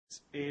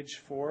age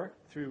 4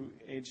 through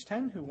age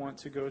 10 who want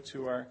to go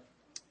to our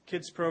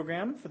kids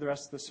program for the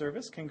rest of the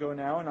service can go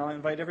now, and I'll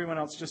invite everyone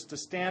else just to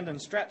stand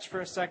and stretch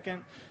for a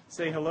second,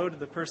 say hello to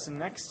the person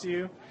next to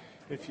you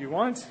if you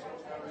want.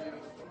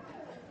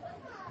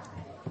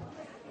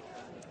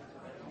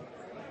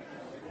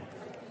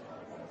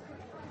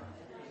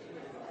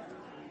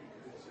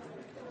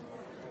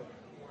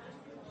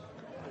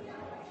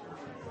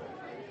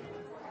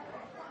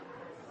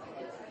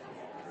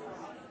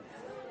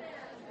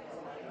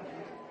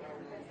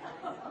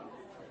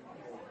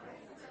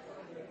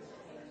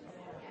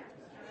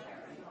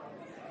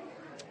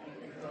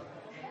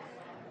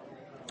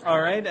 All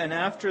right, and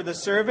after the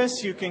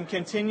service, you can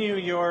continue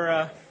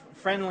your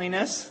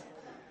friendliness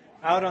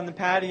out on the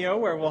patio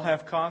where we'll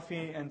have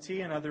coffee and tea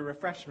and other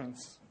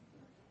refreshments.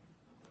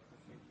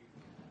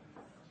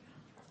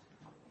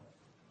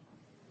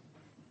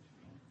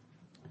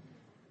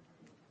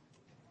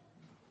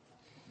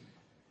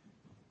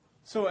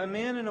 So a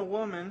man and a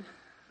woman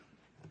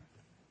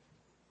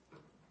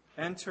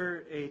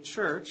enter a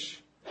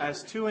church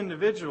as two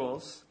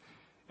individuals,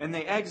 and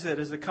they exit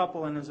as a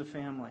couple and as a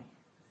family.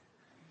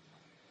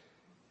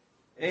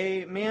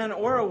 A man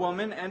or a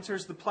woman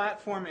enters the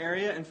platform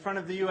area in front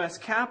of the U.S.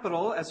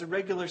 Capitol as a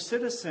regular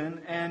citizen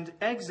and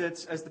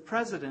exits as the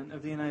President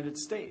of the United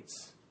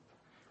States.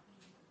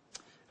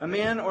 A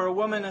man or a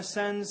woman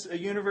ascends a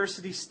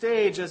university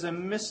stage as a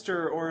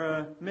Mr. or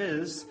a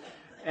Ms.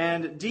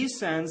 and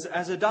descends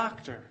as a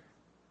doctor.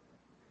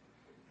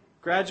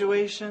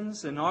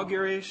 Graduations,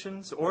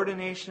 inaugurations,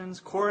 ordinations,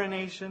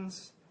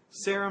 coronations,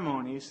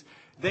 ceremonies,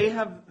 they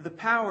have the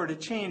power to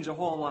change a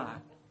whole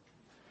lot.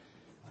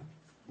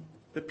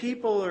 The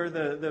people or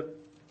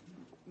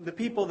the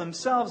people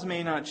themselves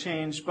may not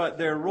change, but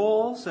their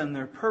roles and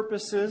their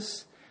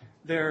purposes,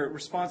 their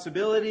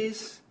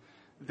responsibilities,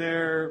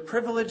 their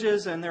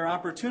privileges and their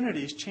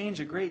opportunities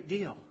change a great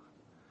deal.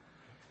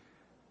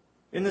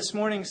 In this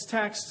morning's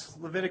text,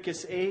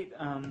 Leviticus 8,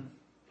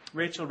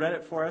 Rachel read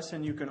it for us,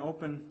 and you can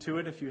open to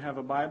it if you have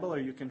a Bible, or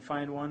you can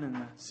find one in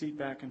the seat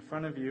back in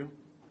front of you.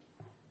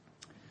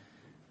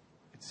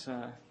 It's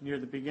near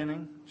the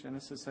beginning,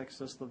 Genesis,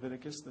 Exodus,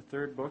 Leviticus, the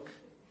third book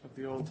of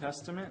the Old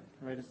Testament,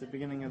 right at the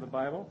beginning of the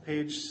Bible,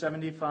 page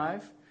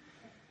 75.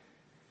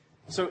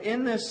 So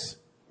in this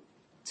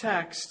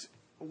text,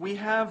 we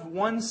have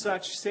one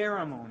such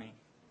ceremony.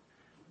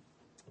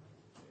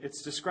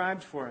 It's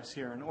described for us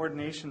here, an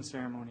ordination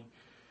ceremony.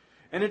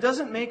 And it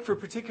doesn't make for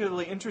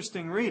particularly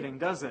interesting reading,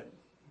 does it?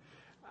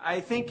 I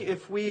think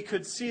if we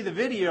could see the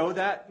video,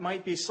 that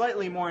might be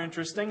slightly more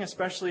interesting,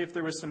 especially if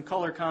there was some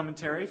color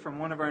commentary from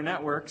one of our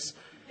networks.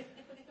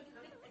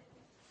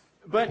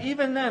 But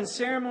even then,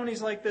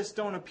 ceremonies like this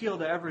don't appeal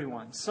to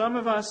everyone. Some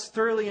of us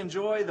thoroughly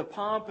enjoy the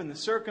pomp and the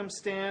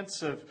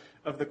circumstance of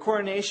the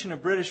coronation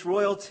of British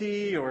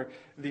royalty, or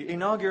the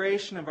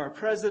inauguration of our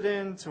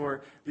president,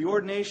 or the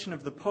ordination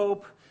of the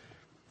Pope.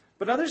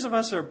 But others of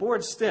us are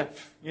bored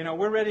stiff.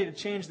 We're ready to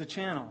change the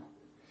channel.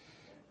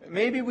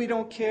 Maybe we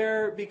don't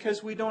care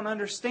because we don't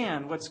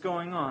understand what's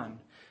going on.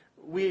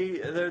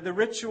 The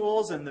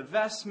rituals and the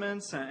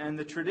vestments and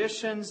the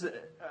traditions,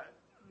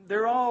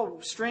 they're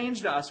all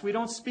strange to us. We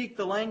don't speak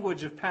the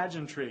language of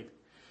pageantry.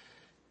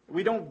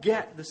 We don't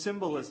get the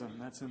symbolism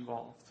that's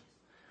involved.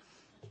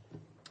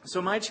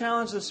 So my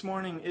challenge this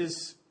morning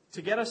is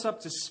to get us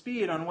up to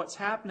speed on what's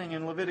happening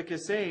in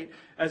Leviticus 8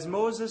 as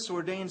Moses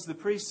ordains the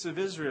priests of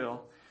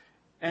Israel,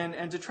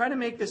 and to try to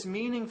make this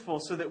meaningful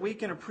so that we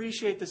can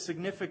appreciate the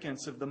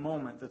significance of the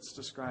moment that's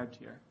described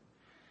here.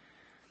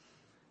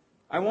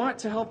 I want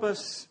to help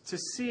us to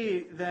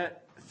see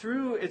that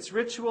through its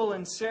ritual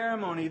and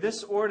ceremony,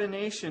 this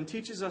ordination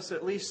teaches us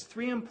at least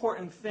three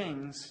important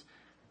things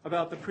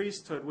about the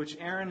priesthood which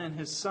Aaron and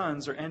his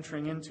sons are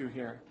entering into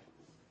here.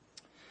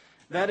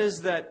 That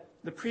is that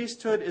the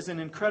priesthood is an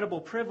incredible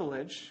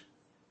privilege,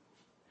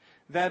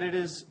 that it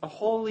is a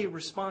holy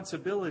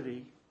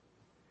responsibility,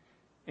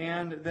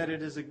 and that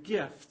it is a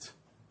gift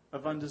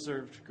of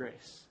undeserved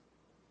grace.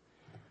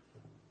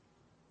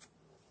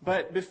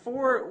 But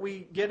before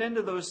we get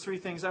into those three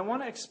things, I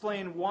want to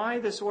explain why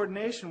this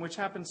ordination, which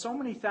happened so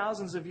many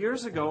thousands of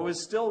years ago,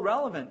 is still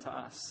relevant to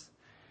us.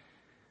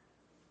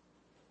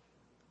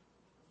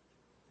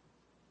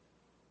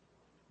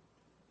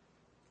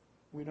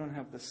 We don't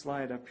have the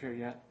slide up here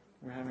yet.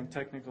 We're having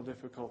technical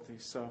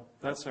difficulties, so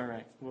that's all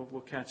right.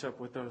 We'll catch up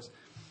with those.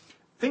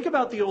 Think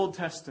about the Old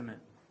Testament.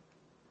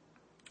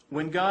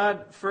 When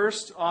God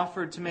first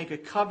offered to make a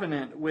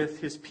covenant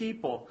with His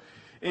people,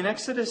 in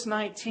Exodus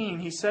 19,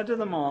 He said to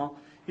them all,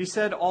 He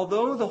said,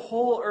 "Although the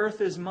whole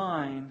earth is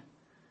mine,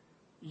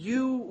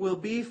 you will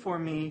be for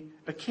me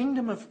a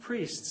kingdom of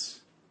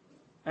priests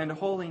and a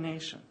holy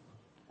nation."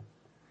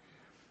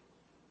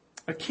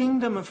 A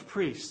kingdom of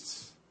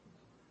priests.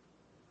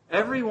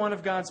 Every one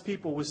of God's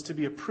people was to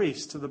be a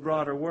priest to the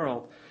broader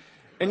world.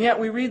 And yet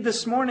we read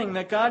this morning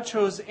that God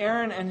chose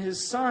Aaron and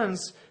his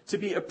sons to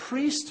be a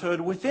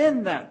priesthood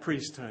within that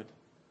priesthood.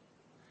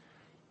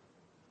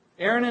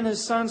 Aaron and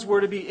his sons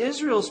were to be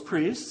Israel's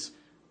priests,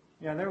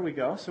 Yeah, there we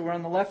go. So we're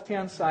on the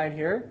left-hand side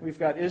here. We've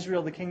got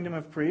Israel, the kingdom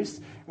of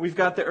priests. We've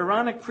got the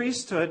Aaronic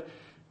priesthood,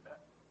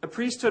 a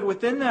priesthood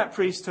within that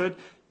priesthood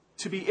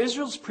to be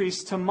Israel's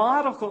priests, to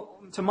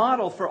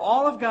model for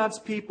all of God's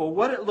people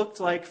what it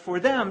looked like for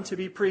them to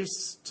be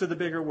priests to the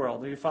bigger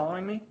world. Are you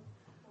following me?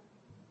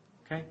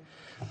 Okay.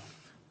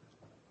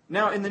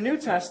 Now, in the New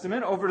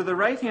Testament, over to the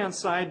right-hand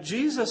side,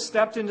 Jesus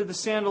stepped into the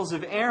sandals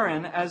of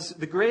Aaron as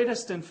the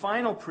greatest and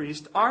final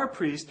priest, our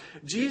priest.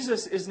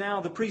 Jesus is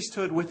now the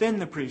priesthood within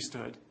the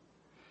priesthood.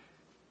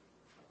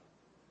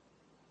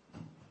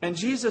 And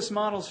Jesus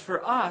models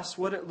for us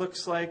what it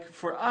looks like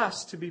for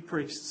us to be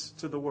priests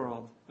to the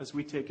world as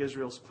we take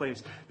Israel's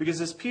place. Because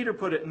as Peter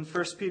put it in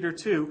 1 Peter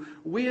 2,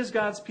 we as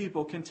God's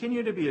people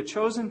continue to be a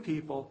chosen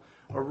people,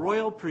 a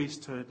royal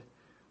priesthood,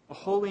 a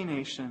holy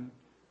nation,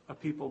 a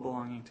people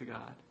belonging to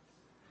God.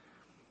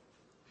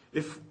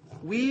 If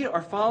we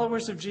are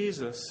followers of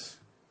Jesus,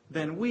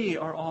 then we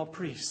are all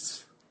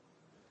priests.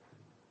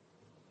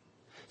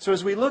 So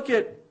as we look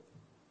at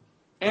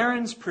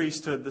Aaron's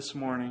priesthood this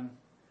morning,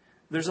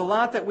 there's a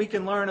lot that we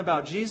can learn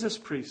about Jesus'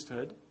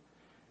 priesthood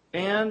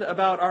and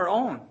about our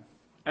own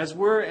as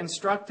we're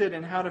instructed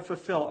in how to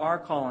fulfill our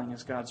calling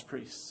as God's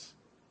priests.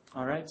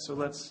 All right, so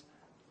let's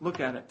look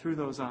at it through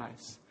those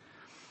eyes.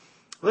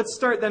 Let's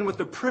start then with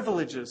the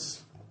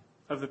privileges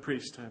of the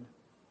priesthood.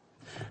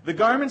 The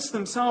garments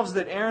themselves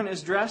that Aaron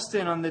is dressed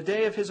in on the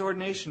day of his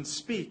ordination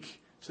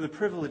speak to the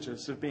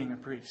privileges of being a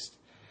priest.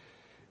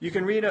 You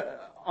can read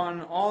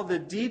on all the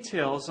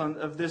details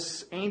of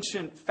this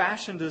ancient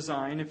fashion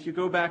design if you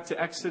go back to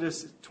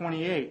Exodus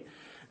 28.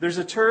 There's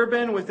a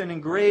turban with an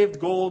engraved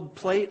gold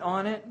plate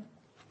on it.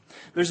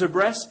 There's a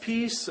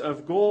breastpiece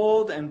of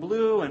gold and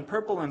blue and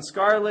purple and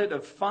scarlet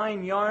of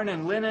fine yarn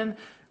and linen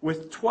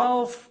with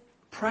 12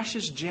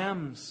 precious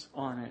gems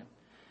on it.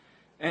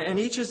 And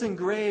each is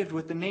engraved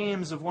with the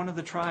names of one of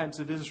the tribes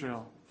of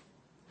Israel.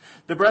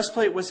 The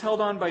breastplate was held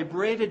on by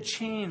braided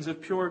chains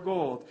of pure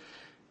gold.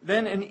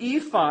 Then an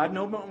ephod,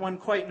 no one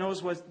quite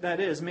knows what that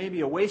is, maybe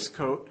a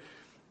waistcoat.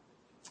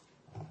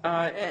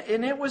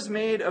 And it was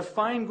made of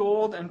fine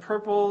gold and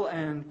purple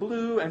and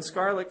blue and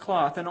scarlet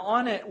cloth. And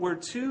on it were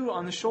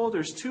on the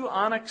shoulders, two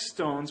onyx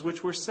stones,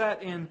 which were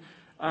set in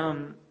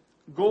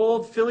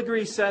gold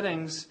filigree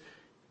settings.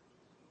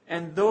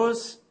 And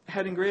those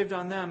had engraved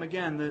on them,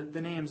 again,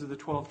 the names of the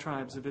 12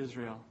 tribes of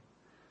Israel.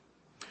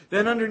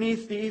 Then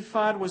underneath the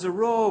ephod was a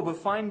robe of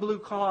fine blue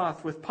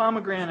cloth with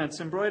pomegranates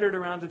embroidered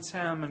around its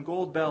hem and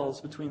gold bells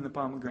between the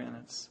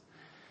pomegranates.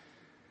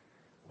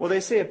 Well, they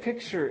say a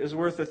picture is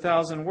worth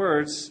 1,000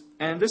 words,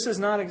 and this is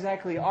not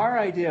exactly our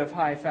idea of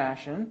high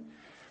fashion.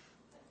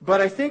 But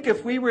I think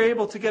if we were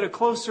able to get a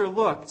closer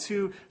look,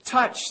 to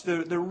touch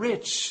the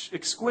rich,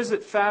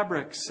 exquisite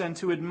fabrics, and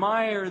to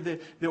admire the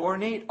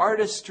ornate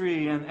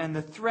artistry and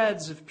the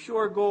threads of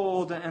pure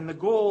gold and the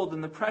gold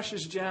and the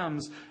precious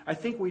gems, I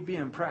think we'd be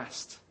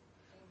impressed.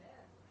 Amen.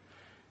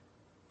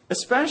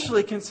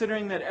 Especially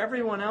considering that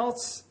everyone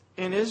else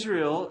in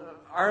Israel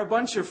are a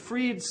bunch of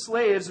freed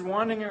slaves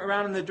wandering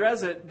around in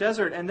the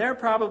desert, and they're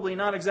probably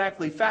not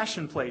exactly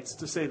fashion plates,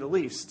 to say the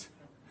least.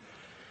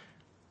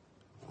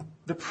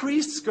 The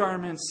priest's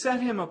garment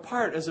set him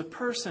apart as a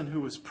person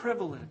who was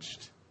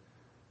privileged.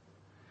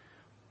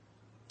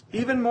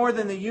 Even more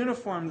than the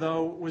uniform,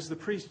 though, was the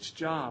priest's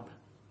job.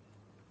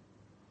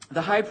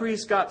 The high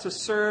priest got to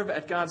serve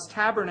at God's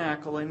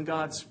tabernacle in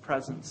God's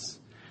presence.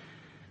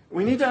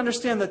 We need to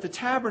understand that the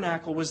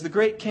tabernacle was the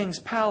great king's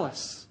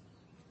palace.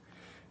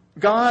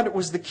 God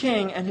was the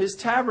king, and his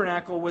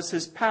tabernacle was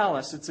his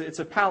palace. It's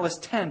a palace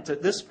tent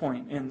at this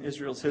point in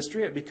Israel's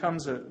history. It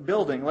becomes a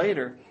building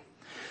later.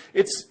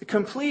 It's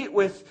complete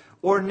with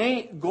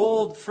ornate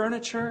gold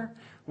furniture,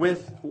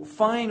 with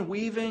fine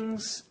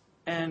weavings,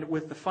 and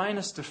with the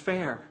finest of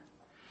fare.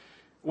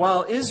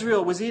 While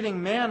Israel was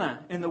eating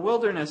manna in the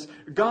wilderness,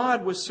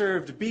 God was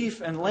served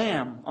beef and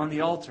lamb on the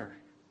altar.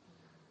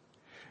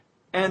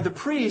 And the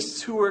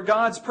priests, who were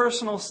God's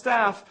personal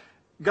staff,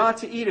 got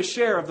to eat a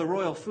share of the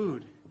royal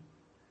food.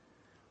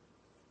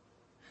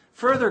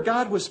 Further,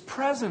 God was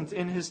present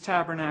in his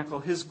tabernacle.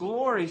 His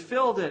glory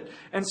filled it.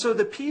 And so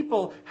the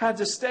people had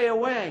to stay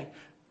away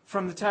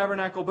from the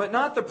tabernacle, but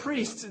not the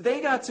priests. They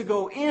got to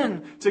go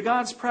in to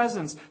God's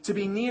presence, to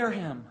be near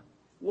him.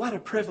 What a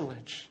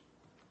privilege.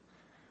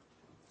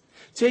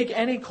 Take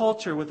any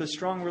culture with a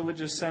strong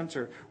religious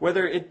center,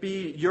 whether it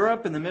be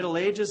Europe in the Middle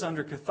Ages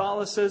under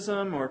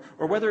Catholicism, or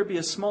whether it be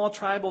a small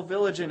tribal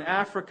village in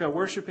Africa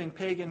worshiping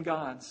pagan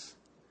gods.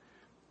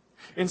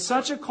 In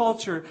such a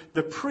culture,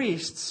 the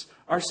priests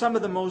are some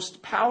of the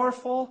most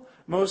powerful,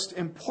 most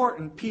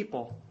important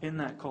people in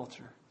that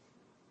culture.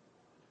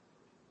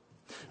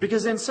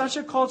 Because in such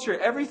a culture,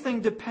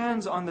 everything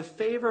depends on the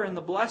favor and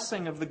the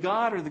blessing of the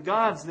god or the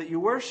gods that you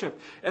worship.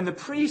 And the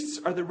priests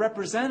are the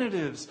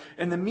representatives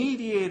and the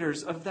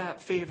mediators of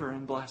that favor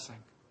and blessing.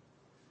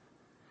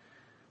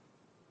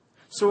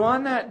 So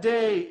on that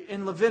day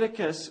in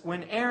Leviticus,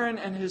 when Aaron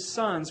and his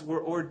sons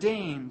were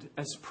ordained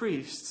as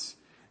priests,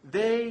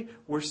 they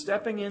were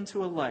stepping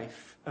into a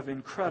life of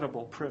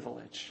incredible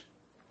privilege.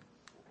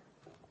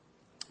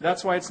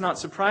 That's why it's not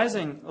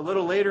surprising a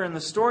little later in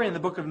the story in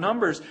the book of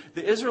Numbers,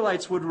 the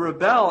Israelites would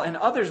rebel and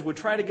others would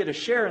try to get a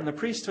share in the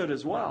priesthood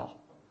as well.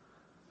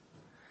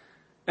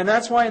 And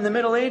that's why in the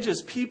Middle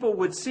Ages, people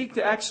would seek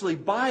to actually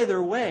buy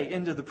their way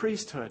into the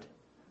priesthood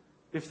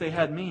if they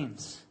had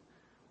means.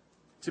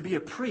 To be a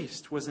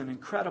priest was an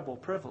incredible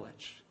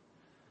privilege.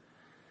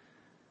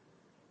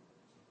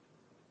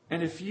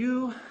 And if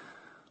you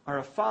are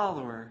a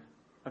follower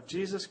of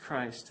Jesus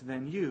Christ,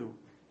 then you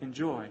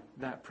enjoy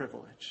that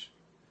privilege.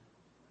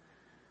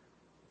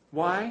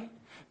 Why?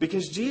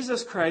 Because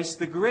Jesus Christ,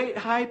 the great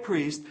high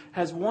priest,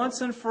 has once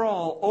and for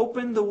all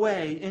opened the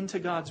way into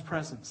God's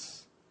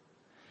presence.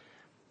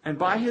 And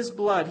by His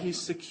blood, He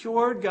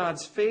secured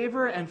God's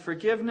favor and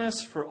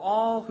forgiveness for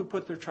all who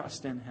put their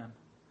trust in Him.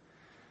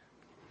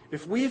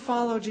 If we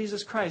follow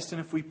Jesus Christ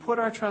and if we put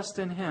our trust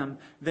in Him,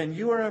 then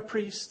you are a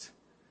priest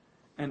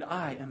and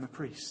I am a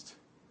priest.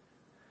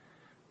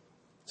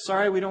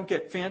 Sorry we don't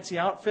get fancy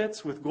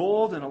outfits with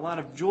gold and a lot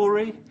of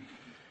jewelry,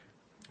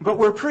 but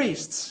we're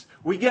priests.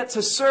 We get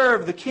to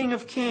serve the King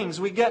of Kings.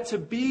 We get to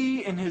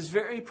be in His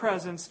very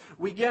presence.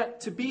 We get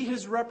to be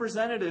His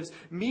representatives,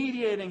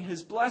 mediating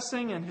His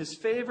blessing and His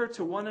favor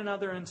to one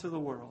another and to the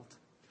world.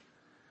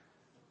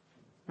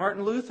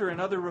 Martin Luther and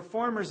other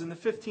reformers in the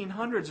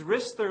 1500s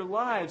risked their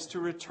lives to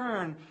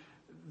return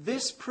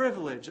this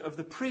privilege of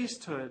the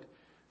priesthood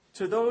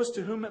to those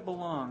to whom it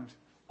belonged,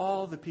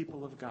 all the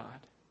people of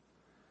God.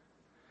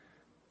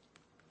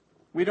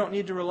 We don't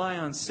need to rely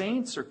on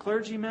saints or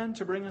clergymen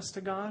to bring us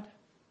to God.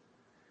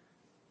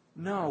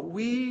 No,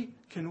 we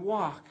can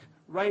walk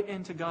right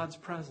into God's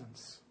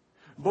presence,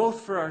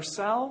 both for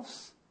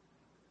ourselves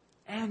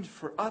and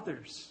for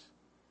others,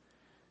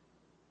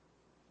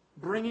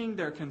 bringing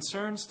their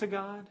concerns to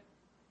God,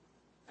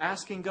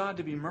 asking God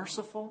to be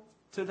merciful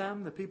to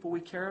them, the people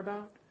we care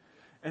about,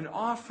 and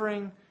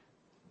offering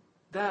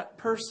that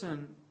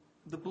person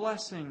the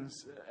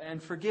blessings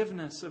and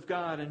forgiveness of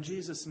God in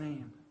Jesus'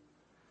 name.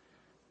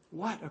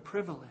 What a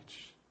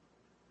privilege.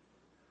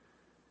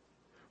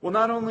 Well,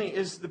 not only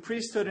is the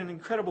priesthood an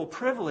incredible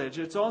privilege,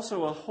 it's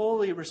also a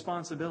holy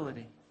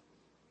responsibility.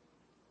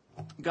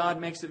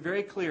 God makes it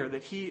very clear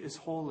that He is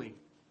holy.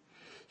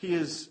 He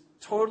is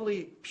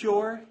totally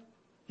pure.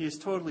 He is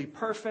totally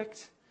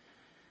perfect.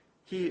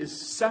 He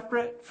is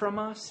separate from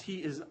us.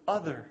 He is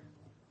other.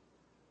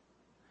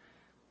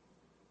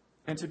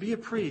 And to be a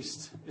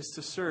priest is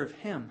to serve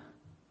Him.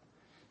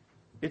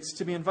 It's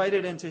to be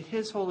invited into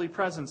His holy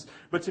presence,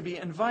 but to be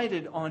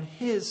invited on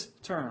His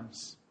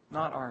terms,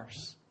 not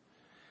ours.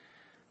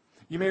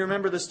 You may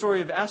remember the story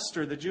of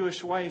Esther, the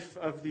Jewish wife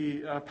of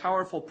the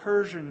powerful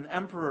Persian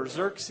emperor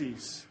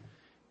Xerxes.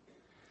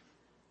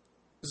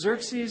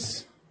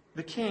 Xerxes,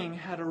 the king,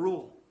 had a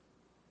rule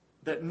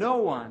that no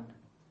one,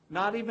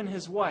 not even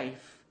his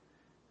wife,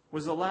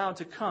 was allowed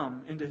to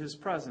come into his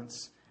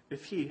presence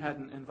if he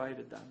hadn't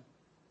invited them.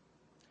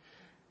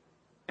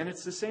 And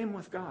it's the same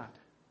with God.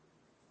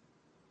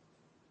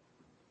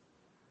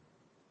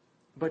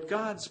 But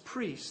God's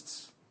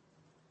priests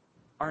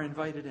are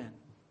invited in.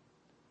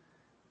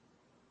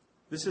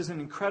 This is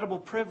an incredible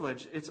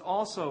privilege. It's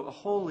also a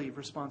holy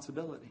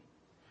responsibility.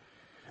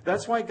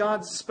 That's why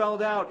God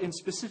spelled out in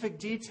specific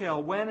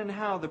detail when and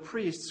how the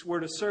priests were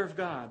to serve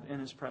God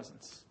in His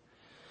presence.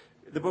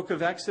 The book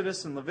of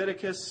Exodus and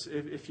Leviticus,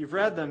 if you've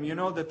read them, you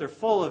know that they're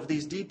full of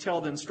these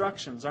detailed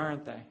instructions,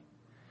 aren't they?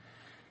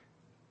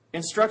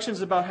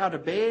 Instructions about how to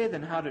bathe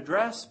and how to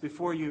dress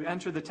before you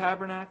enter the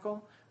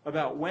tabernacle,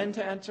 about when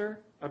to enter,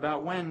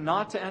 about when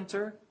not to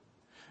enter,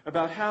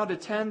 about how to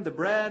tend the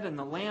bread and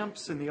the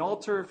lamps and the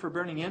altar for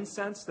burning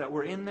incense that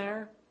were in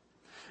there,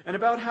 and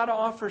about how to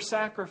offer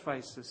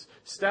sacrifices,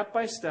 step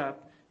by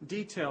step,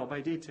 detail by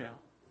detail.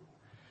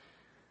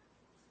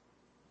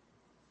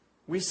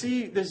 We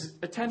see this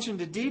attention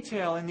to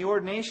detail in the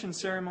ordination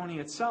ceremony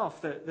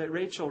itself that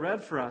Rachel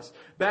read for us.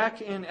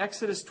 Back in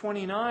Exodus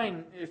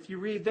 29, if you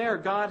read there,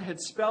 God had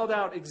spelled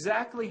out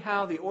exactly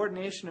how the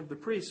ordination of the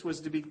priests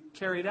was to be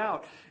carried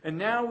out. And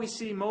now we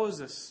see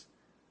Moses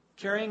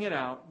carrying it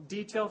out,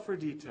 detail for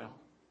detail.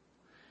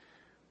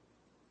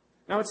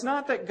 Now, it's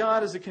not that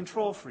God is a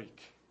control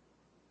freak,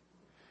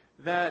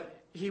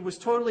 that He was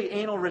totally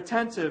anal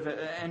retentive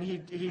and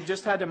he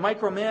just had to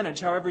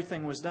micromanage how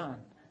everything was done.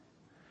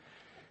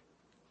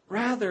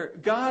 Rather,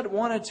 God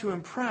wanted to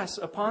impress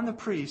upon the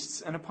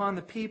priests and upon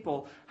the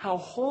people how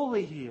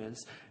holy He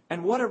is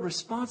and what a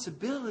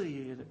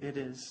responsibility it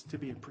is to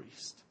be a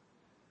priest.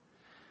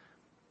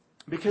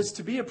 Because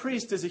to be a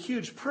priest is a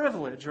huge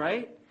privilege,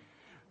 right?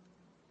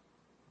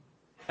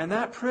 And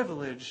that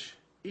privilege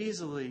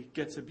easily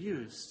gets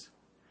abused.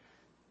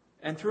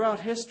 And throughout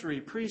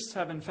history, priests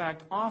have in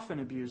fact often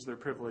abused their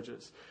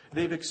privileges.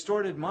 They've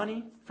extorted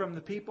money from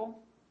the people.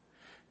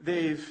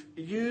 They've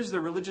used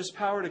their religious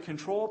power to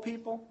control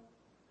people.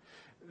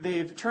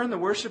 They've turned the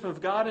worship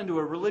of God into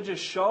a religious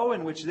show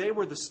in which they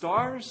were the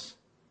stars.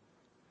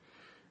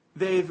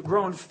 They've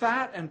grown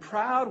fat and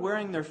proud,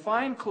 wearing their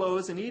fine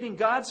clothes and eating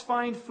God's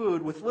fine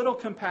food with little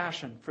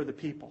compassion for the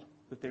people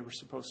that they were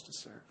supposed to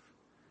serve.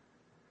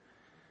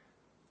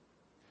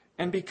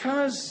 And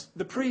because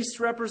the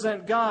priests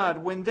represent God,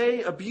 when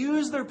they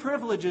abuse their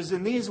privileges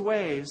in these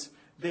ways,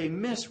 they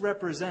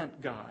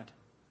misrepresent God.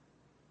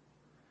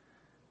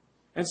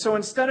 And so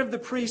instead of the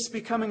priests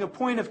becoming a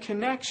point of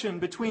connection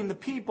between the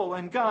people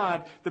and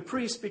God, the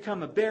priests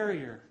become a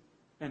barrier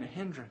and a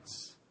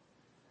hindrance.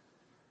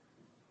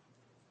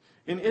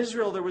 In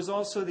Israel, there was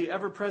also the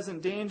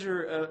ever-present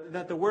danger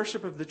that the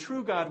worship of the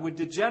true God would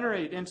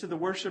degenerate into the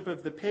worship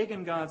of the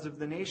pagan gods of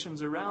the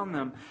nations around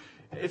them.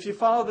 If you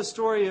follow the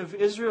story of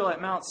Israel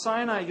at Mount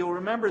Sinai, you'll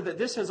remember that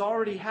this has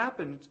already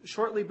happened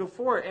shortly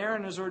before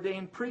Aaron is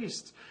ordained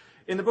priest.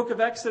 In the book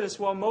of Exodus,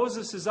 while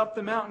Moses is up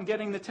the mountain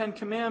getting the Ten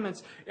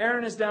Commandments,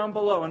 Aaron is down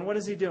below. And what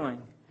is he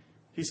doing?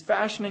 He's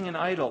fashioning an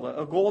idol,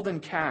 a golden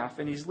calf,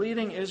 and he's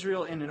leading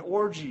Israel in an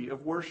orgy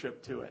of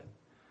worship to it.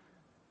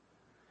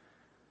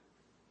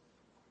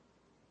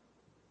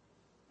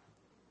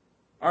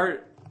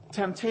 Our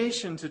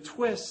temptation to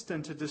twist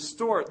and to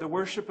distort the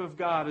worship of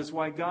God is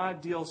why God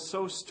deals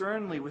so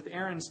sternly with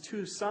Aaron's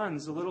two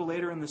sons a little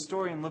later in the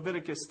story in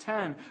Leviticus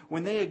 10,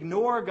 when they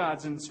ignore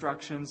God's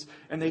instructions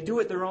and they do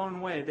it their own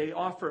way. They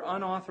offer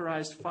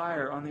unauthorized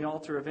fire on the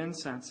altar of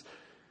incense.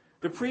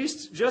 The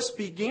priests just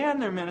began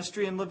their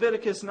ministry in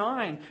Leviticus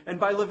 9, and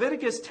by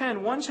Leviticus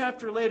 10, one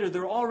chapter later,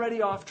 they're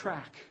already off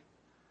track.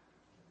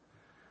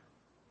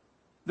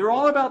 They're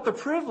all about the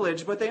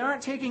privilege, but they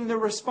aren't taking their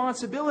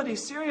responsibility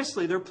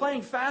seriously. They're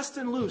playing fast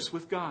and loose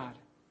with God.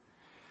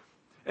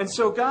 And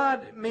so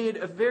God made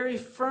a very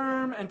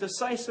firm and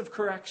decisive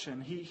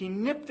correction. He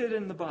nipped it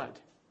in the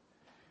bud.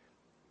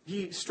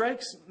 He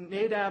strikes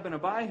Nadab and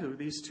Abihu,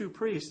 these two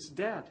priests,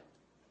 dead.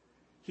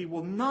 He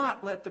will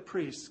not let the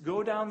priests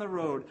go down the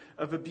road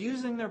of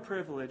abusing their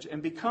privilege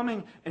and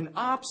becoming an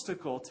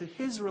obstacle to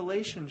His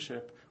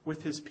relationship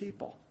with His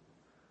people.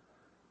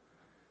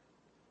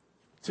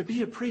 To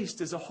be a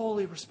priest is a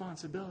holy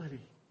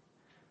responsibility.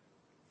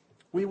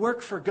 We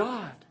work for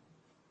God,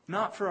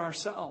 not for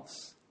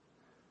ourselves.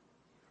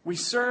 We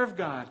serve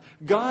God,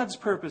 God's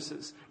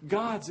purposes,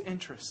 God's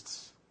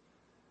interests.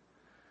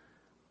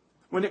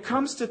 When it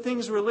comes to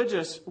things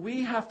religious,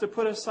 we have to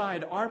put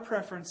aside our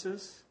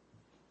preferences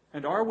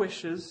and our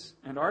wishes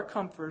and our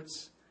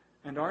comforts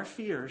and our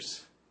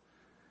fears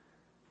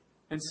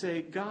and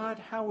say, God,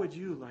 how would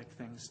you like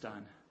things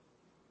done?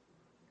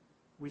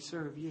 We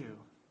serve you.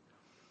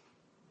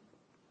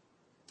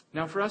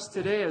 Now for us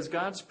today as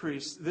God's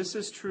priests, this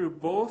is true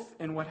both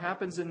in what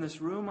happens in this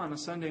room on a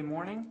Sunday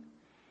morning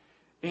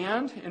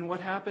and in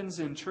what happens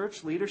in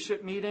church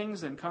leadership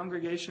meetings and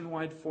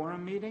congregation-wide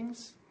forum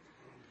meetings.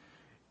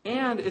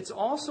 And it's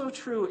also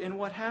true in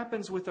what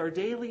happens with our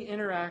daily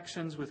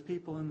interactions with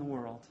people in the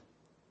world.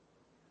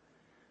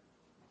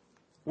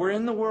 We're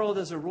in the world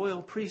as a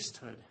royal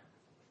priesthood.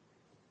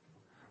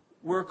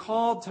 We're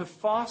called to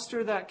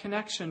foster that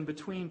connection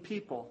between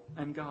people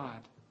and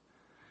God.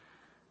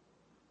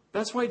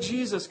 That's why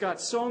Jesus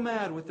got so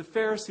mad with the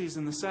Pharisees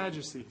and the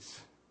Sadducees.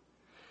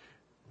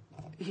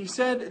 He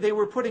said they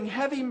were putting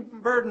heavy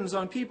burdens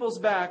on people's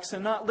backs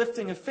and not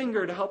lifting a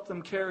finger to help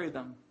them carry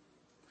them.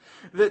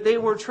 That they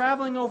were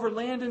traveling over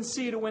land and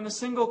sea to win a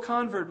single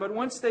convert, but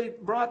once they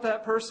brought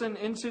that person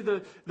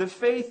into the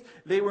faith,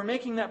 they were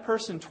making that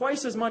person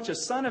twice as much a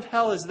son of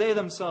hell as they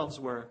themselves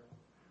were.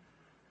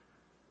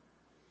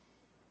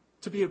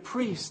 To be a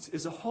priest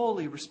is a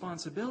holy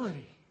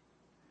responsibility.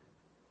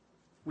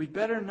 We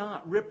better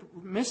not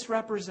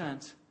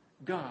misrepresent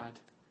God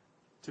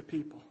to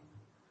people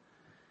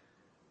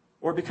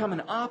or become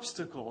an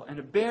obstacle and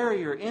a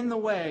barrier in the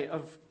way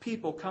of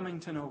people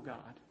coming to know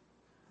God.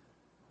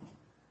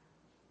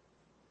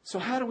 So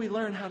how do we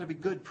learn how to be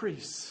good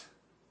priests?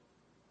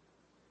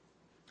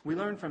 We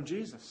learn from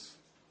Jesus,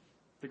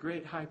 the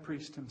great high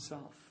priest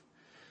himself.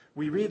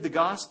 We read the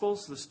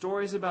Gospels, the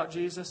stories about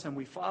Jesus, and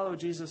we follow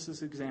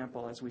Jesus'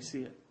 example as we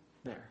see it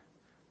there.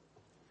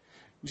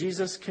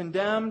 Jesus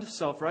condemned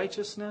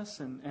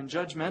self-righteousness and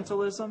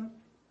judgmentalism.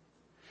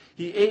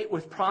 He ate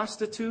with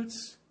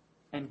prostitutes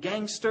and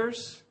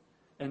gangsters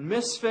and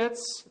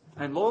misfits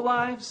and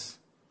lowlives.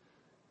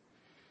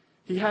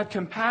 He had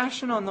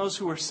compassion on those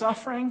who were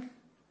suffering,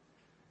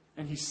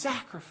 and He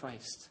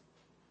sacrificed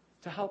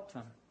to help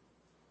them.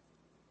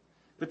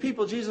 The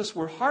people Jesus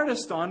were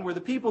hardest on were the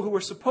people who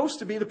were supposed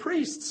to be the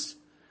priests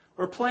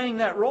or playing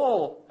that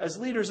role as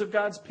leaders of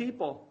God's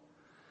people.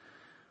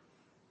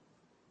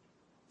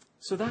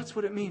 So that's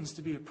what it means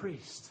to be a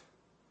priest.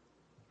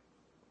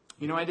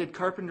 You know, I did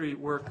carpentry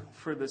work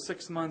for the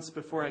 6 months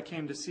before I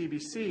came to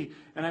CBC,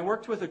 and I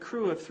worked with a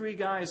crew of 3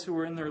 guys who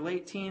were in their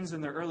late teens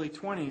and their early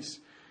 20s.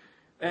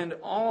 And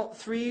all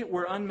 3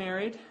 were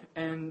unmarried,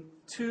 and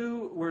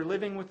 2 were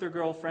living with their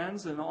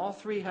girlfriends, and all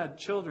 3 had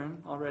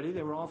children already.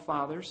 They were all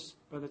fathers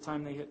by the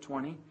time they hit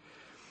 20.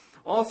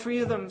 All 3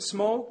 of them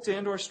smoked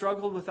and or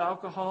struggled with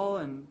alcohol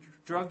and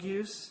drug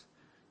use.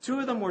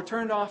 2 of them were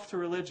turned off to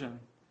religion.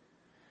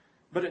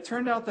 But it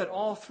turned out that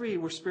all 3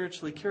 were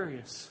spiritually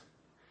curious.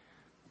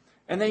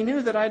 And they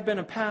knew that I'd been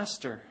a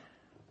pastor.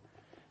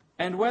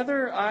 And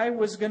whether I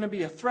was going to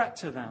be a threat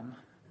to them,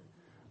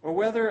 or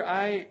whether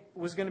I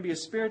was going to be a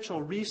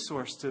spiritual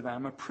resource to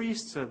them, a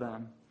priest to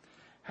them,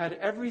 had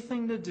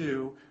everything to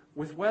do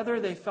with whether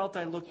they felt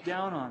I looked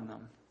down on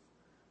them,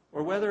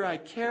 or whether I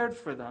cared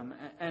for them,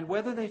 and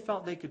whether they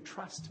felt they could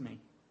trust me.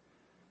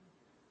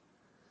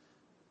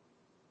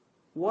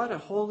 What a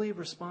holy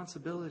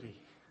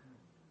responsibility.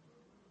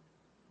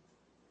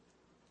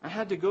 I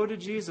had to go to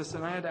Jesus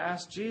and I had to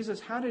ask Jesus,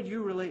 how did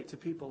you relate to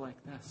people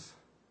like this?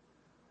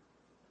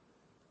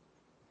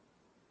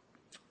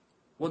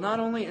 Well, not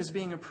only is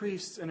being a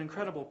priest an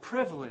incredible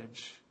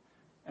privilege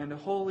and a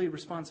holy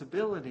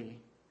responsibility,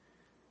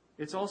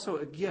 it's also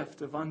a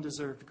gift of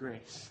undeserved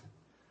grace.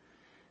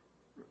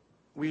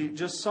 We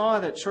just saw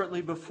that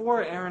shortly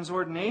before Aaron's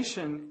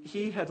ordination,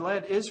 he had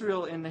led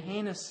Israel in the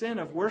heinous sin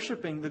of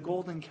worshiping the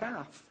golden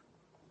calf.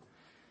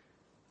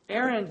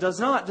 Aaron does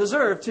not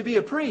deserve to be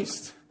a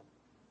priest.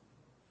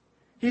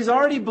 He's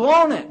already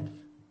blown it.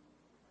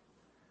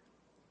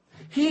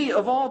 He,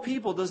 of all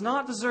people, does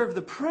not deserve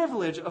the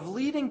privilege of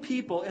leading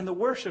people in the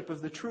worship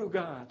of the true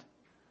God.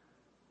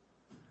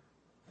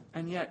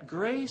 And yet,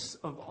 grace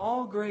of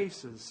all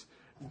graces,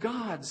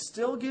 God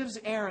still gives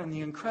Aaron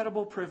the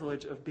incredible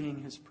privilege of being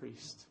his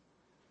priest.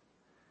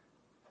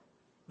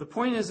 The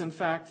point is, in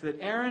fact, that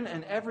Aaron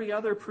and every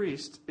other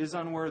priest is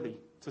unworthy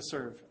to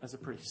serve as a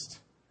priest.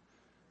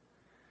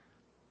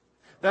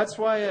 That's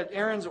why at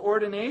Aaron's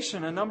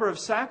ordination, a number of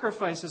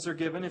sacrifices are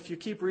given, if you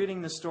keep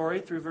reading the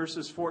story through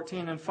verses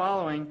 14 and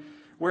following,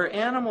 where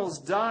animals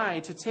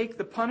die to take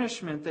the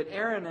punishment that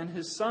Aaron and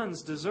his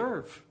sons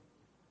deserve.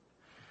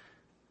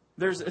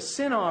 There's a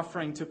sin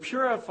offering to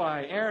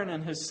purify Aaron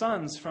and his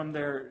sons from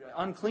their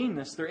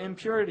uncleanness, their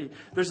impurity.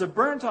 There's a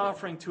burnt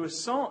offering to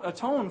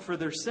atone for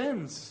their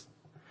sins.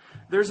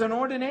 There's an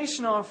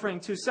ordination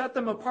offering to set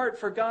them apart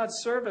for God's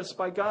service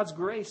by God's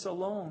grace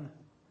alone.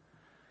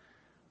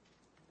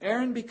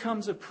 Aaron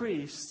becomes a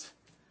priest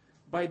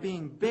by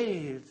being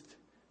bathed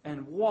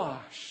and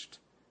washed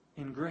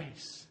in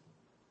grace.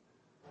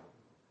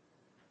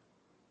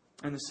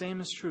 And the same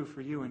is true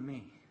for you and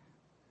me.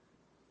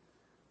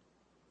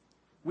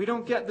 We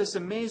don't get this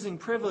amazing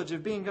privilege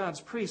of being God's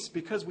priests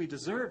because we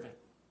deserve it.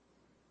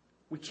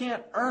 We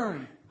can't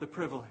earn the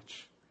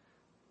privilege.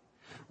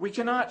 We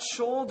cannot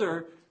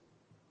shoulder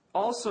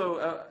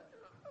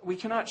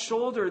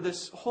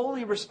this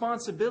holy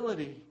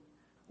responsibility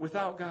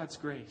without God's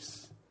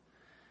grace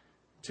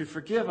to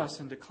forgive us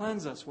and to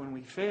cleanse us when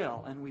we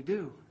fail, and we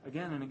do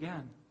again and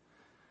again.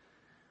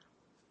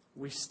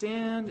 We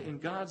stand in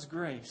God's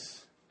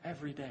grace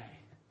every day.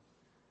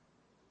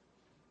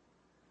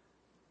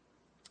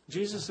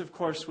 Jesus, of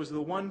course, was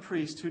the one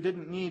priest who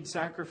didn't need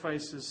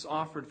sacrifices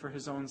offered for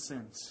his own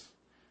sins.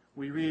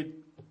 We read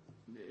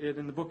it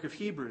in the book of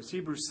Hebrews.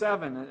 Hebrews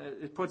 7,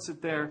 it puts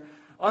it there.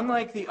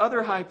 Unlike the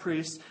other high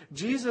priests,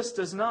 Jesus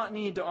does not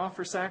need to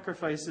offer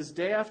sacrifices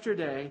day after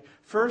day,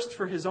 first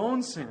for his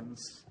own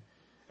sins,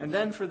 and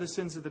then for the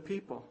sins of the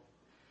people.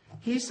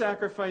 He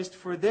sacrificed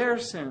for their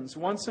sins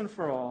once and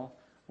for all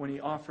when he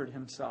offered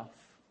himself.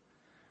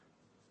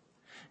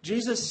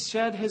 Jesus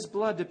shed his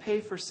blood to pay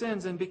for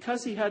sins, and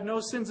because he had no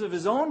sins of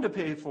his own to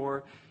pay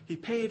for, he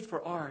paid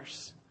for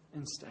ours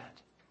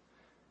instead.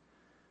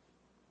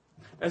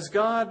 As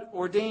God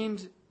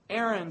ordained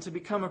Aaron to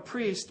become a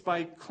priest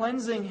by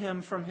cleansing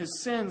him from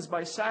his sins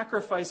by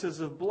sacrifices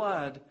of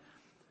blood,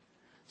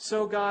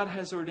 so God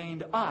has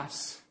ordained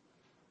us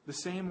the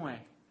same way.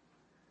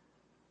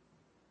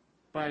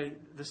 By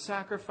the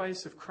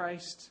sacrifice of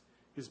Christ,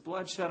 his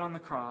blood shed on the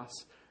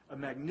cross, a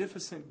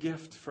magnificent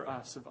gift for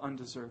us of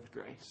undeserved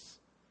grace.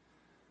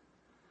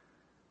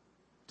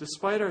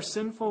 Despite our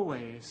sinful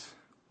ways,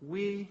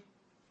 we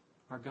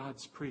are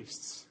God's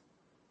priests.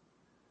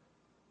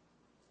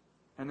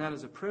 And that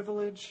is a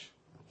privilege,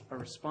 a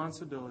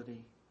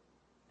responsibility,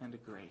 and a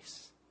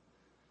grace.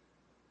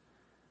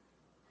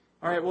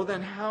 All right, well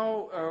then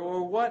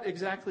what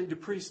exactly do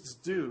priests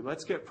do?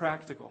 Let's get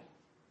practical.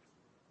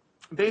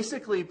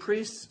 Basically,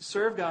 priests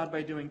serve God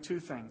by doing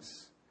two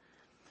things.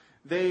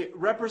 They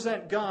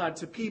represent God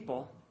to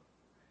people,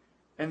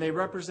 and they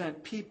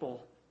represent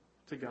people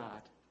to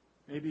God.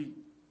 Maybe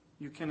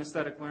you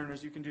kinesthetic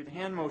learners, you can do the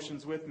hand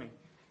motions with me.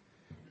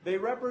 They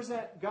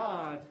represent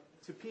God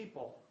to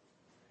people,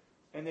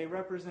 and they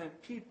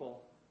represent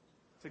people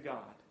to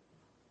God.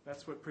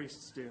 That's what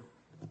priests do.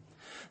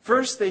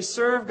 First, they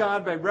serve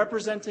God by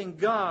representing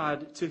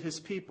God to his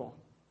people.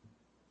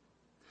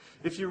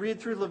 If you read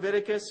through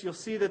Leviticus, you'll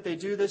see that they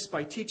do this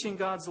by teaching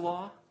God's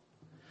law,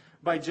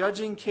 by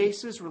judging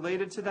cases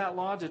related to that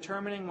law,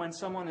 determining when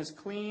someone is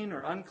clean or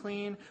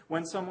unclean,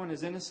 when someone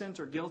is innocent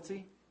or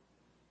guilty.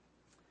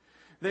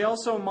 They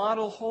also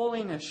model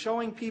holiness,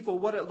 showing people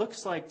what it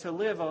looks like to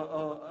live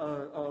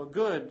a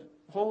good,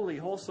 holy,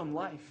 wholesome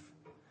life.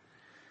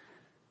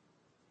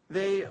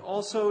 They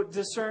also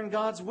discern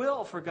God's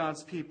will for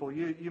God's people.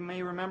 You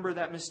may remember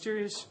that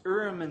mysterious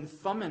Urim and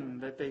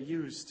Thummim that they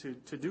use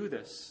to do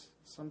this,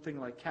 something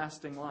like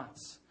casting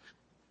lots.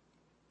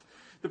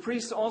 The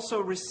priests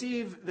also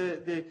receive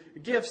the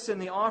gifts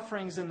and the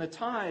offerings and the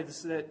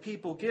tithes that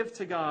people give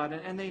to God.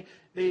 And they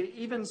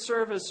even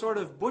serve as sort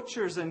of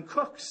butchers and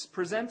cooks,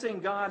 presenting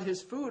God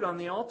his food on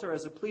the altar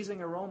as a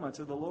pleasing aroma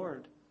to the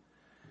Lord.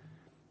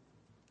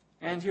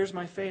 And here's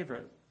my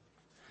favorite.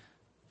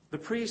 The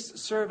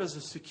priests serve as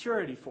a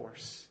security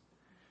force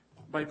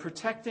by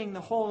protecting the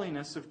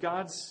holiness of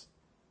God's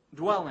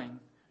dwelling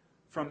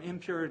from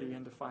impurity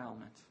and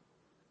defilement.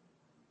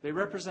 They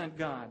represent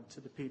God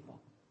to the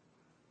people.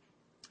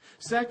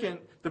 Second,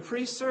 the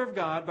priests serve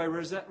God by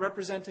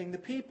representing the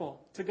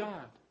people to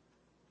God.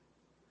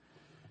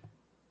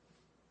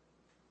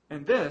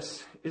 And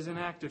this is an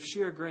act of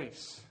sheer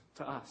grace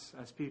to us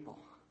as people.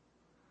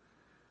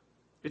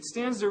 It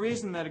stands to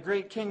reason that a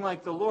great king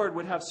like the Lord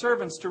would have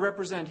servants to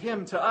represent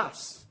him to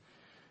us.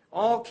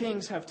 All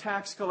kings have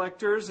tax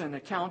collectors and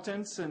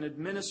accountants and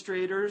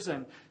administrators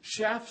and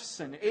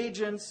chefs and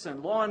agents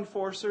and law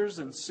enforcers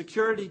and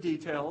security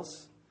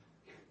details.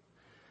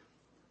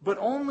 But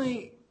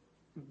only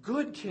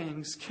good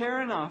kings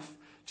care enough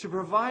to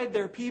provide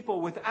their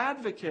people with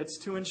advocates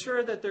to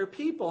ensure that their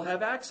people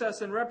have access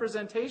and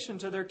representation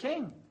to their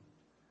king.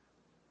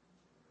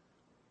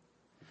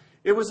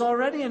 It was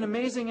already an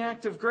amazing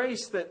act of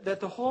grace that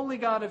the holy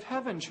God of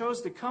heaven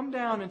chose to come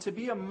down and to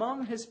be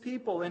among his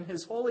people in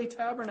his holy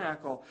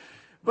tabernacle.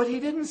 But he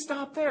didn't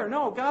stop there.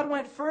 No, God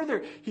went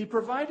further. He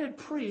provided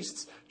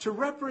priests to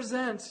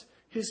represent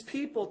his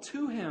people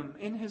to him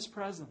in his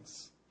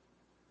presence.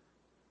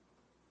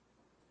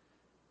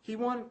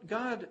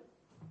 God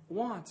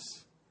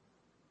wants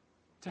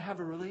to have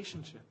a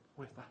relationship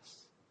with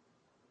us.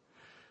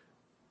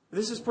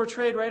 This is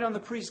portrayed right on the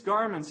priest's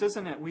garments,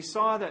 isn't it? We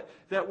saw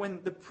that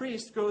when the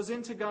priest goes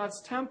into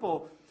God's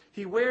temple,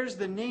 he wears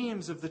the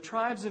names of the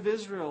tribes of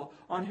Israel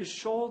on his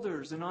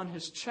shoulders and on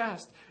his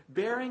chest,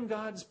 bearing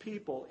God's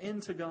people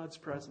into God's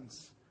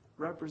presence,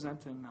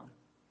 representing them.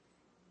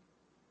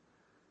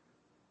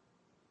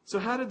 So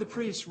how did the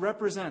priests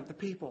represent the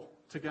people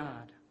to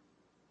God?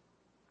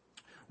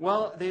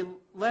 Well, they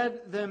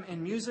led them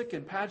in music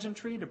and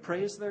pageantry to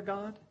praise their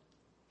God.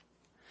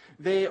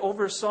 They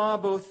oversaw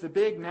both the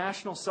big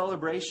national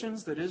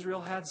celebrations that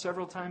Israel had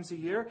several times a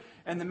year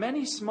and the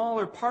many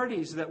smaller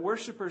parties that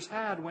worshipers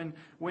had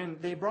when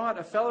they brought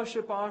a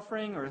fellowship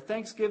offering or a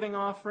Thanksgiving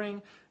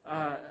offering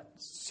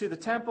to the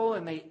temple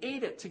and they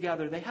ate it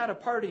together. They had a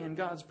party in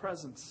God's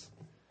presence.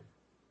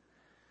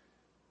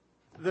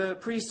 The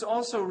priests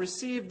also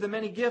received the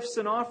many gifts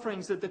and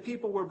offerings that the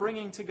people were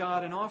bringing to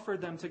God and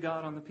offered them to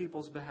God on the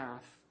people's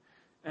behalf.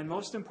 And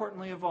most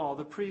importantly of all,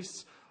 the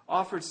priests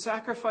offered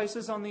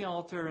sacrifices on the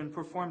altar and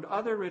performed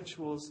other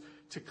rituals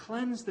to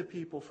cleanse the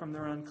people from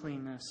their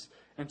uncleanness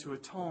and to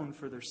atone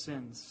for their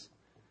sins,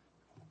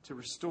 to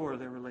restore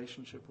their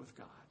relationship with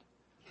God.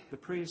 The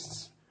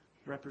priests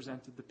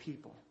represented the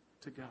people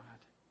to God.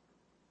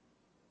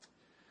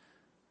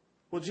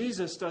 Well,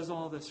 Jesus does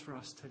all this for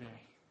us today.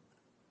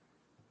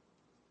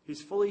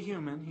 He's fully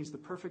human. He's the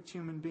perfect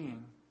human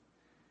being.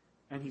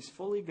 And he's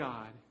fully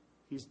God.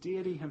 He's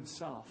deity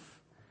himself.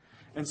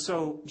 And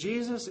so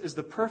Jesus is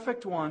the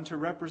perfect one to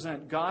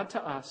represent God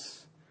to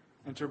us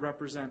and to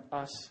represent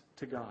us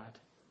to God.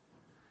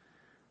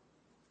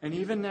 And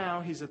even now,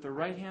 he's at the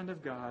right hand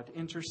of God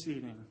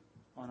interceding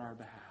on our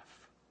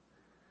behalf.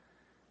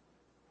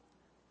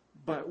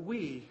 But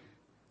we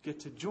get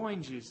to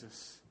join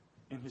Jesus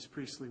in his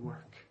priestly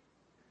work.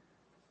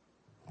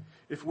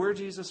 If we're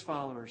Jesus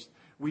followers,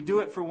 we do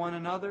it for one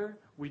another.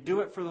 We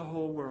do it for the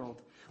whole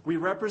world. We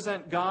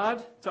represent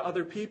God to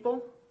other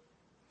people,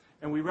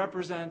 and we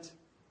represent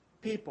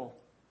people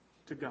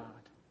to God.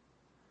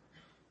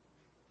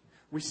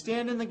 We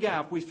stand in the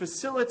gap. We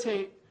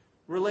facilitate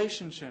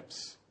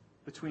relationships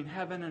between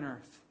heaven and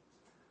earth.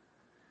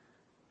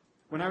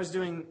 When I was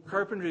doing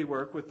carpentry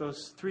work with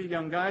those 3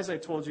 young guys I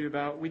told you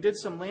about, we did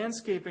some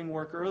landscaping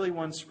work early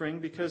one spring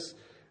because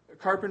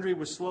carpentry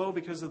was slow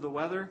because of the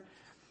weather.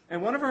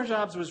 And one of our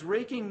jobs was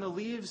raking the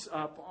leaves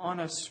up on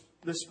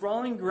the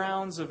sprawling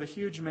grounds of a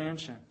huge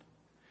mansion.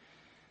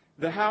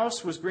 The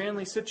house was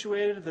grandly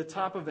situated at the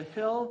top of a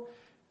hill,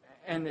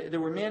 and there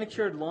were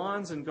manicured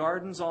lawns and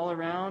gardens all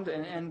around,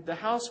 and the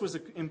house was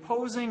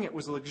imposing, it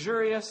was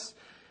luxurious.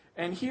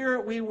 And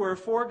here we were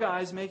 4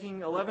 guys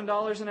making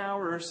 $11 an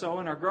hour or so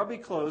in our grubby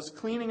clothes,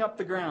 cleaning up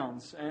the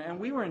grounds, and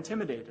we were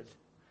intimidated.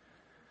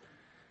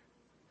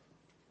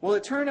 Well,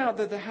 it turned out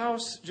that the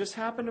house just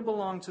happened to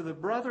belong to the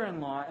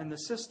brother-in-law and the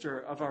sister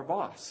of our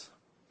boss.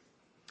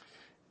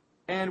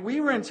 And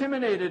we were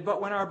intimidated, but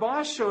when our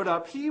boss showed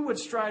up, he would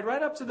stride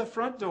right up to the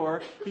front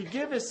door, he'd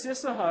give his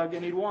sis a hug,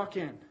 and he'd walk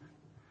in.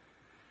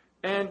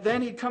 And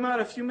then he'd come out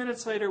a few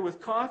minutes later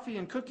with coffee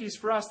and cookies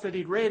for us that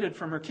he'd raided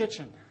from her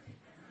kitchen.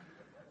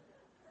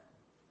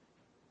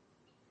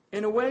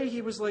 In a way,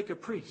 he was like a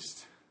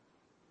priest,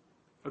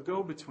 a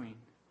go-between,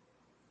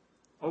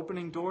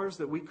 opening doors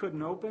that we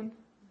couldn't open,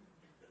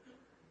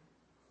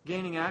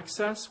 gaining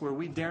access where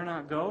we dare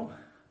not go,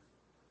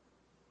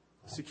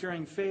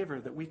 securing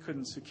favor that we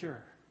couldn't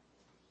secure.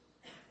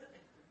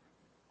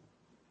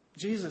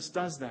 Jesus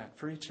does that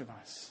for each of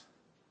us.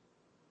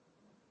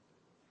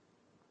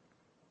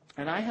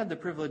 And I had the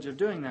privilege of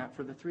doing that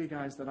for the 3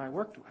 guys that I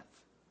worked with.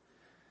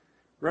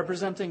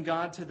 Representing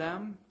God to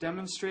them,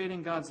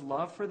 demonstrating God's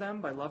love for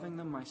them by loving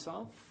them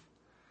myself.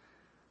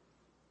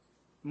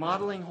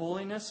 modeling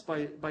holiness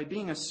by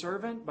being a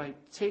servant, by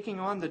taking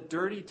on the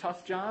dirty,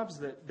 tough jobs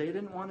that they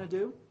didn't want to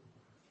do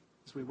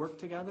as we worked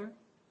together,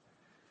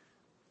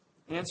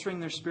 answering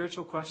their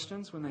spiritual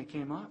questions when they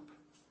came up,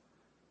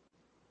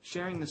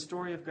 sharing the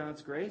story of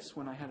God's grace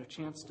when I had a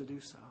chance to do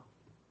so.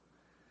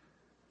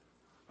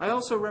 I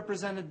also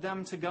represented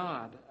them to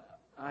God.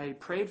 I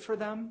prayed for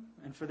them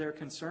and for their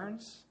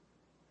concerns.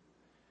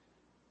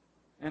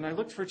 And I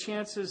looked for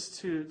chances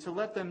to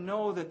let them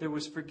know that there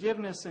was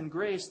forgiveness and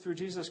grace through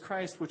Jesus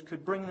Christ which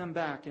could bring them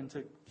back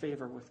into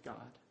favor with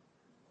God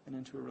and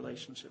into a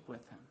relationship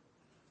with Him.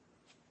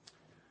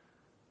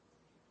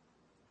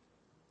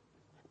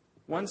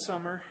 One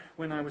summer,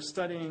 when I was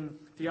studying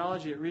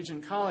theology at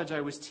Regent College, I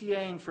was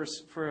TAing for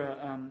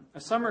a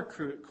summer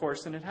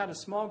course, and it had a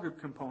small group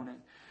component.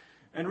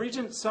 And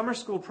Regent Summer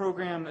School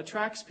program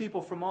attracts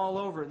people from all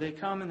over. They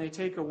come and they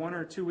take a 1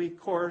 or 2 week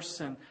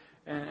course,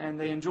 and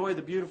they enjoy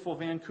the beautiful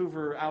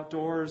Vancouver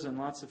outdoors and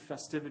lots of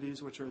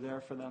festivities which are there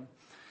for them.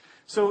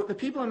 So the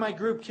people in my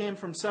group came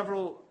from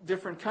several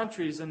different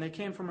countries, and they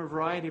came from a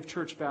variety of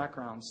church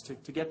backgrounds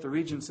to get the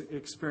Regent's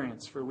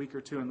experience for a week or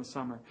two in the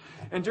summer.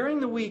 And during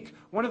the week,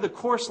 one of the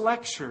course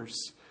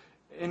lectures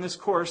in this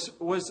course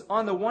was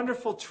on the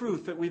wonderful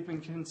truth that we've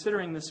been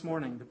considering this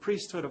morning, the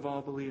priesthood of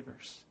all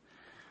believers.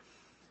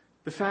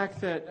 The fact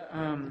that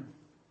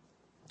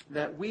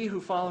we who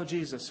follow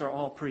Jesus are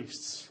all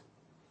priests.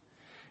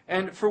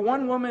 And for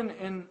one woman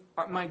in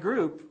my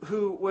group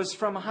who was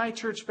from a high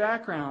church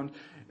background,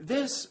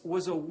 this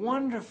was a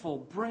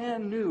wonderful,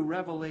 brand new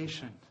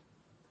revelation.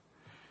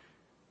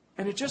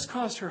 And it just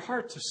caused her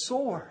heart to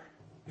soar.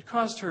 It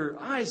caused her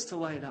eyes to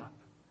light up.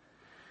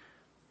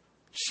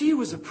 She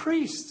was a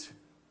priest.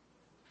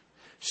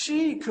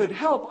 She could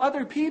help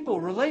other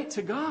people relate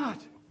to God.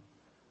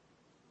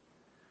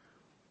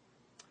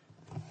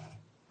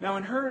 Now,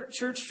 in her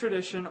church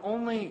tradition,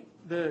 only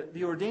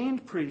the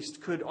ordained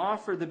priest could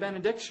offer the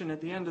benediction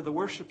at the end of the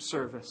worship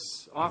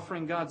service,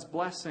 offering God's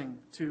blessing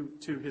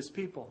to His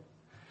people.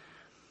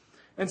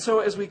 And so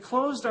as we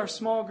closed our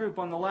small group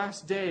on the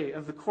last day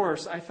of the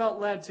course, I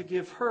felt led to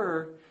give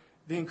her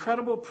the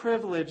incredible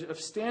privilege of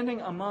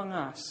standing among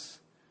us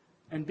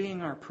and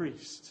being our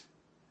priest,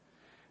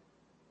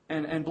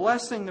 and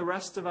blessing the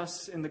rest of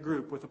us in the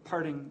group with a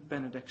parting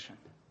benediction.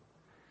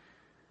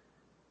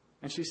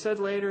 And she said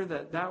later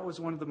that that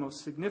was one of the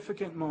most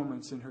significant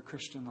moments in her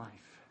Christian life.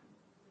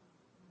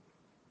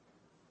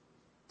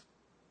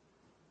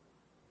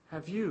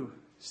 Have you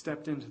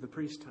stepped into the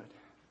priesthood?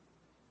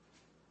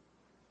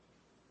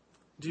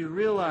 Do you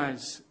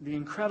realize the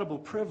incredible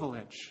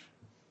privilege,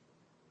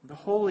 the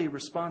holy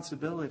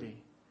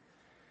responsibility,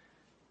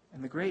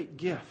 and the great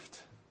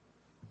gift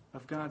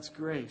of God's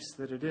grace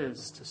that it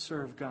is to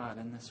serve God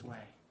in this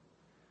way?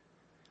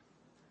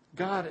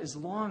 God is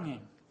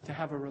longing to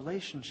have a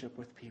relationship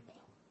with people.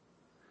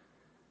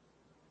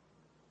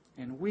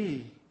 And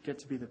we get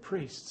to be the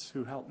priests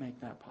who help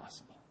make that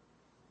possible.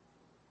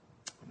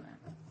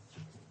 Amen.